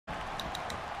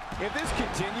If this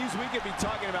continues, we could be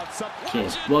talking about something. Okay,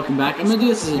 welcome back. I'm gonna do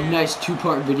this as a nice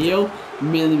two-part video,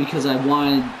 mainly because I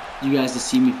wanted you guys to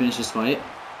see me finish this fight.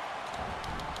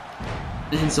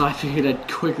 And so I figured I'd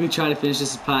quickly try to finish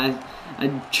this as fast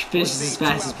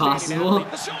as possible.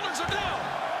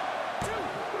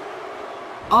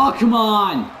 Oh, come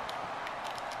on!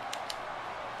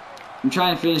 I'm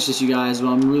trying to finish this, you guys, but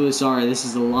I'm really sorry. This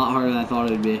is a lot harder than I thought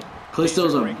it would be.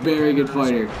 Kalisto's a very good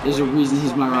fighter. There's a reason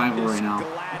he's my rival right now.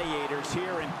 Gladiators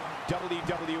here in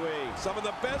WWE. Some of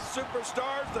the best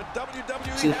superstars that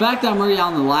WWE. See, the fact that I'm already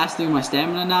on the last thing of my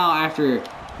stamina now after,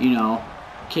 you know,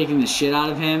 kicking the shit out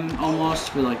of him almost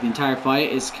for like the entire fight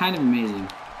is kind of amazing.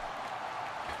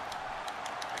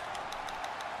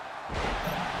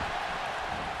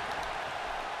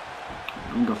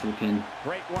 I'm gonna go for the pin.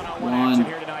 Great one-on-one action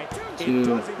here tonight. 2. It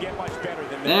doesn't get much better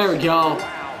than this. There we go. Wow,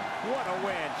 what a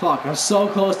win. Fuck, I was so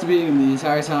close to beating him the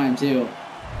entire time too.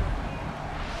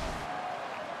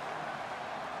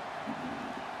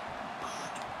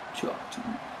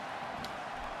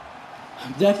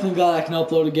 I'm definitely glad I can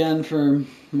upload again for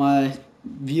my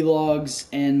vlogs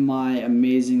and my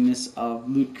amazingness of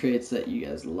loot crates that you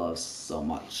guys love so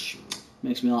much.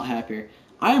 Makes me a lot happier.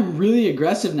 I am really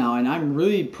aggressive now, and I'm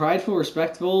really prideful,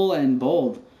 respectful, and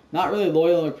bold. Not really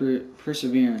loyal or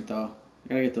perseverant, though. I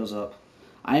gotta get those up.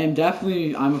 I'm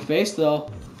a face,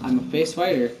 though. I'm a face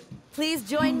fighter. Please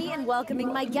join me in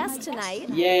welcoming my guest tonight.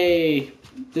 Yay!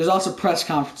 There's also press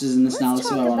conferences in this now. That's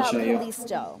what I want to show you.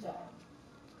 Kalisto.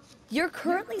 You're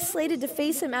currently slated to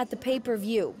face him at the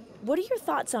pay-per-view. What are your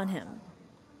thoughts on him?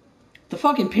 The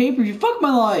fucking pay-per-view. Fuck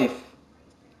my life.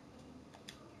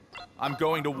 I'm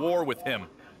going to war with him.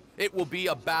 It will be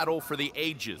a battle for the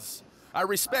ages. I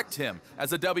respect him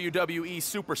as a WWE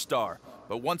superstar,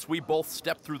 but once we both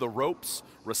step through the ropes,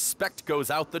 respect goes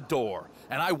out the door,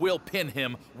 and I will pin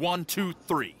him 1, 2,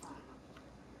 3.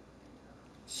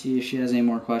 See if she has any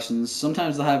more questions.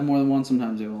 Sometimes they'll have more than one,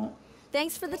 sometimes they won't.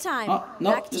 Thanks for the time. Oh,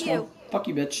 no, Back to just you. one. Fuck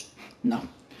you, bitch. No.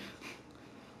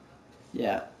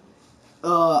 Yeah.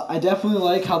 I definitely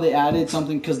like how they added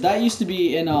something, because that used to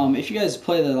be in, if you guys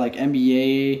play the, like,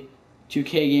 NBA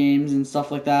 2K games and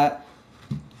stuff like that,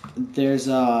 there's,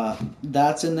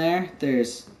 that's in there.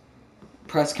 There's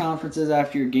press conferences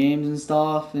after your games and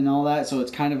stuff and all that, so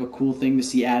it's kind of a cool thing to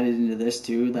see added into this,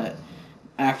 too, that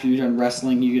after you're done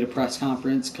wrestling, you get a press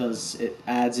conference, because it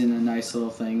adds in a nice little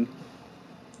thing.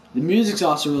 The music's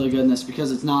also really good in this,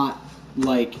 because it's not,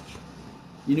 like,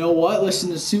 you know what, listen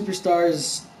to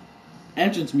Superstars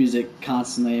entrance music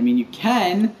constantly. I mean, you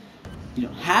can. You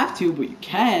don't have to, but you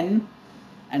can.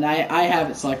 And I have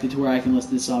it selected to where I can listen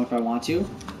to this song if I want to.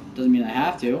 Doesn't mean I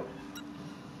have to.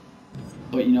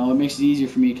 But, you know, it makes it easier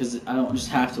for me because I don't just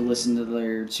have to listen to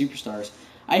their superstars.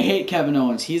 I hate Kevin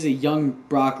Owens. He's a young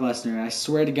Brock Lesnar, and I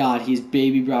swear to God, he's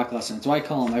baby Brock Lesnar. That's why I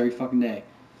call him every fucking day.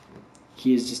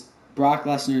 He is just Brock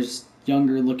Lesnar's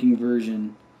younger-looking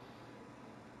version.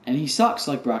 And he sucks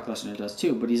like Brock Lesnar does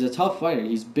too, but he's a tough fighter.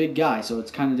 He's a big guy, so it's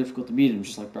kind of difficult to beat him,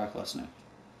 just like Brock Lesnar.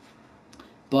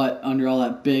 But under all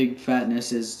that big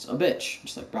fatness is a bitch,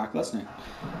 just like Brock Lesnar.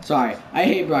 Sorry, I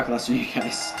hate Brock Lesnar, you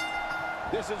guys.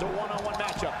 This is a one-on-one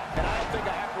matchup, and I don't think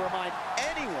I have to remind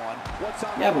anyone what's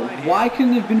on Yeah, the but line why here.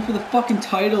 couldn't it have been for the fucking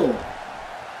title?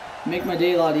 Make my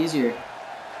day a lot easier.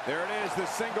 There it is, the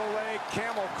single leg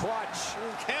camel clutch.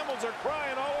 Camels are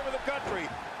crying all over the country.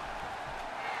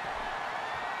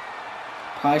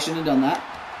 Probably shouldn't have done that.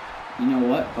 You know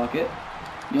what? Fuck it.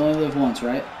 You only live once,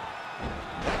 right?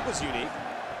 That was unique.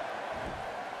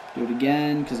 Do it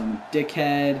again, because I'm a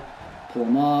dickhead. Pull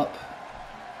him up.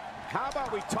 How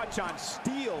about we touch on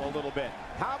steel a little bit?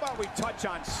 How about we touch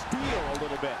on steel a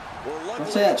little bit? Well, Don't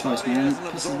say that twice, man. It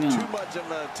pisses me too off. much of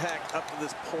an attack up to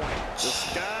this point. The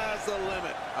sky's the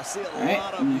limit. I see a Alright,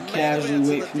 lot of I'm going to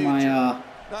casually wait for my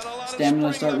stamina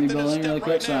to start rebuilding really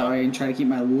quick so that way I can try to keep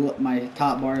my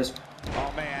top bar as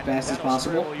fast as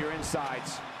possible. Your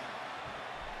insides.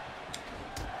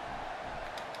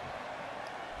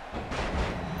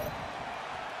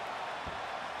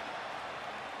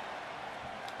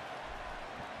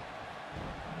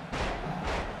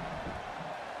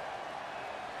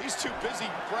 He's too busy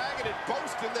bragging and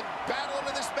boasting than battling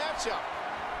in this matchup.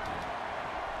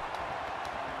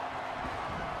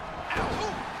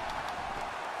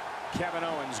 Kevin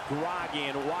Owens groggy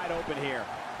and wide open here.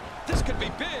 This could be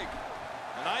big.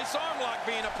 A nice arm lock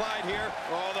being applied here.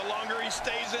 Oh, the longer he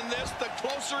stays in this, the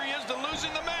closer he is to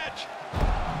losing the match.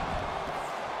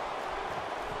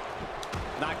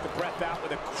 Knocked the breath out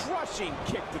with a crushing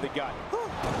kick to the gut. I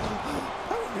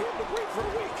wouldn't be able to breathe for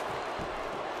a week.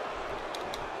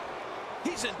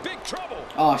 He's in big trouble.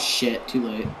 Oh shit, too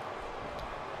late.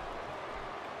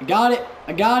 I got it.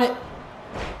 I got it.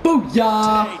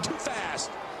 Booyah! Too fast.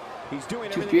 He's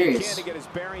doing Too everything he furious. can to get his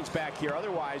bearings back here.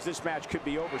 Otherwise, this match could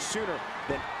be over sooner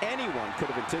than anyone could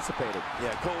have anticipated.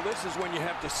 Yeah, Cole, this is when you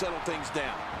have to settle things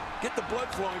down. Get the blood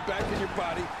flowing back in your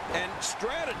body and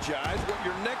strategize what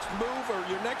your next move or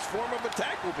your next form of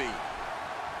attack will be.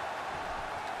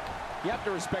 You have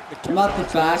to respect the I'm not the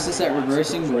fastest at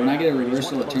reversing, but when I get a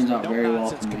reversal, it turns out very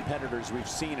well for me. Competitors we've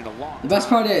seen in a long The best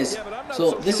part is,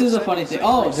 so this is a funny thing.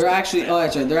 Oh, they're actually, oh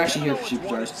that's right, they're actually here for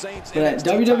Superstars. But at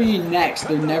WWE Next,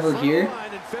 they're never here.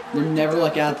 They're never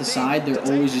like at the side. They're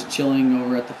always just chilling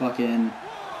over at the fucking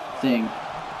thing.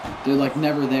 They're like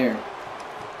never there.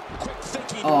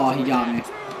 Oh, he got me.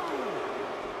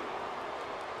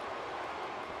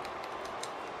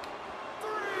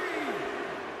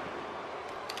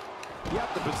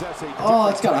 Oh,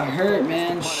 it's gotta hurt,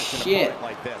 man. Shit.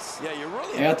 Yeah, you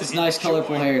really I got this nice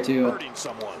colorful hair too.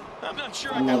 I'm not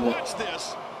sure I I can love it. watch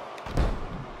this.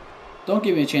 Don't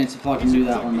give me a chance to fucking do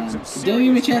that one, man. Don't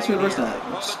give me a chance to reverse that.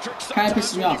 Kind of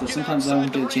pisses me off that sometimes I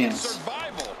don't get a chance.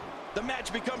 The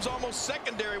match becomes almost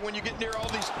secondary when you get near all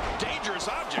these dangerous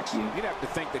objects. You. You'd have to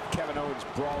think that Kevin Owens'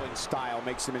 brawling style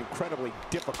makes him incredibly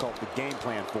difficult to game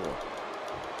plan for.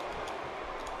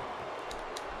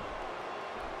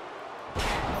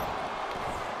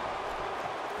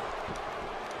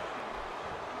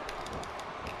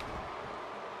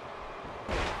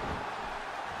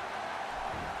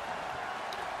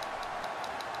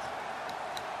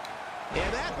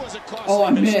 Oh,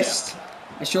 I missed.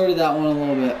 I shorted that one a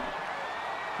little bit.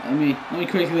 Let me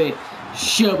quickly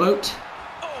showboat.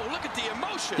 Oh, look at the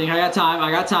emotion. Think I got time.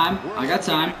 I got time. I got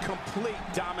time. Complete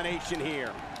domination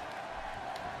here.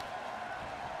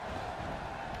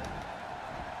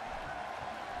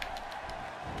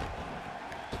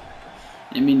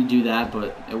 I didn't mean to do that,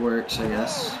 but it works, I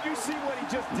guess. Did you see what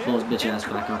he just did? Pull his bitch ass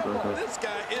back up real quick. This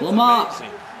guy is Pull him up. amazing.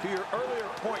 To your earlier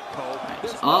point, Cole,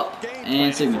 It's up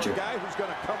and signature. Guy who's going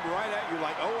to come right at you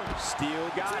like Owens. Still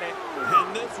got it.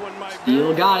 And this one might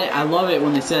Still got it. I love it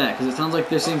when they say that because it sounds like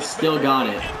they're saying still got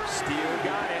it. Still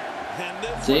got it. And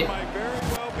this See? one might very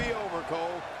well be over,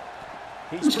 Cole.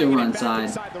 I'm just gonna run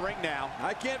inside. The ring now.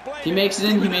 I can't blame If he makes it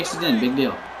in, he makes it in. Big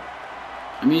deal.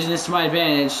 I'm using this to my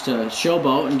advantage to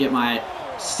showboat and get my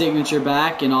signature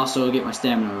back and also get my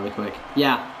stamina really quick.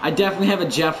 Yeah, I definitely have a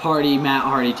Jeff Hardy, Matt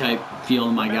Hardy type feel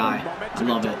in my guy. I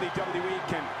love it. WWE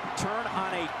can turn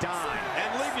on a dime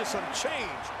and leave you some change.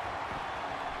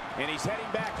 And he's heading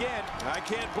back in. I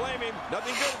can't blame him.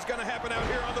 Nothing good is going to happen out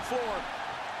here on the floor.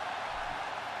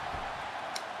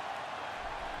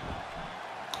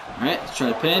 Alright, let's try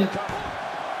to pin.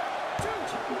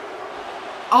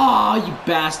 Oh, you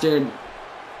bastard.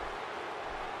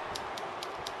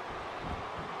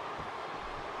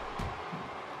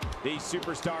 These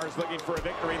superstars looking for a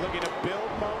victory, looking to build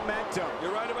momentum.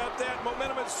 You're right about that.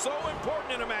 Momentum is so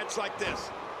important in a match like this.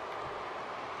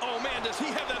 Oh, man, does he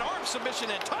have that arm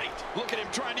submission in tight? Look at him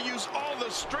trying to use all the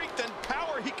strength and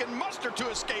power he can muster to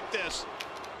escape this.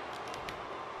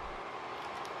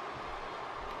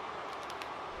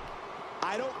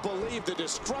 I don't believe the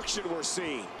destruction we're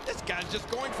seeing. This guy's just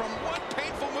going from one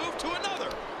painful move to another.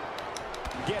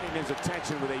 Getting his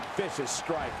attention with a vicious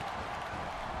strike.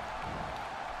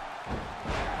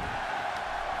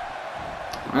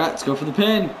 Alright, let's go for the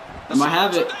pin. I might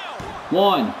have it.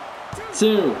 1,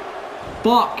 2,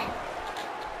 fuck.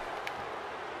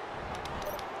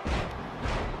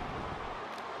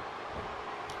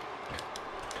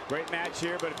 Great match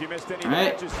here, but if you missed any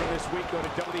matches from this week, go to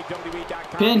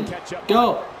WWE.com pin. to catch up.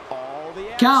 Go. All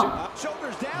the action. Count.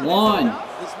 Shoulders down. 1,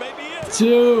 This may be it.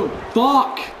 2,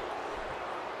 fuck.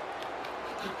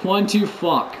 1, 2,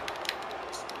 fuck.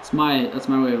 That's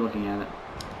my way of looking at it.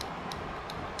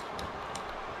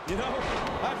 You know,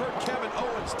 I've heard Kevin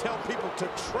Owens tell people to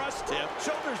trust him.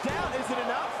 Shoulders down, is it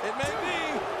enough? It may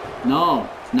be. No,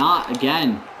 it's not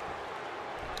again.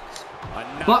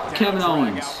 Fuck Kevin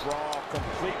Owens. Brawl,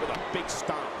 complete with a big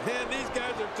stomp. And these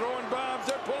guys are throwing bombs.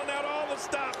 They're pulling out all the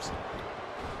stops.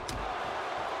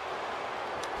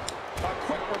 A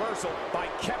quick reversal by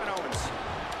Kevin Owens.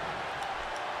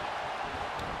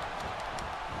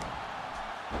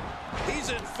 He's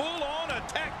in full-on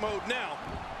attack mode now.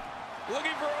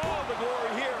 Looking for all the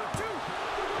glory here.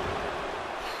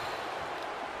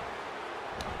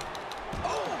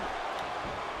 Oh!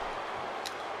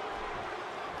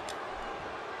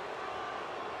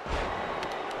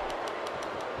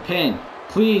 Pin.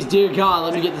 Please, dear God,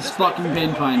 let me get this fucking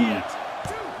pin finally.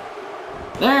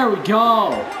 There we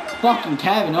go. Fucking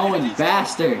Kevin Owens,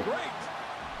 bastard.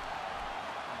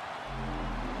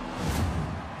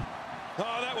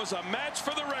 Oh, that was a match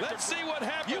for the record. Let's see what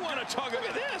happens. You want to talk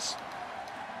about this?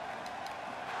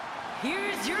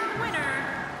 Here's your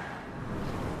winner,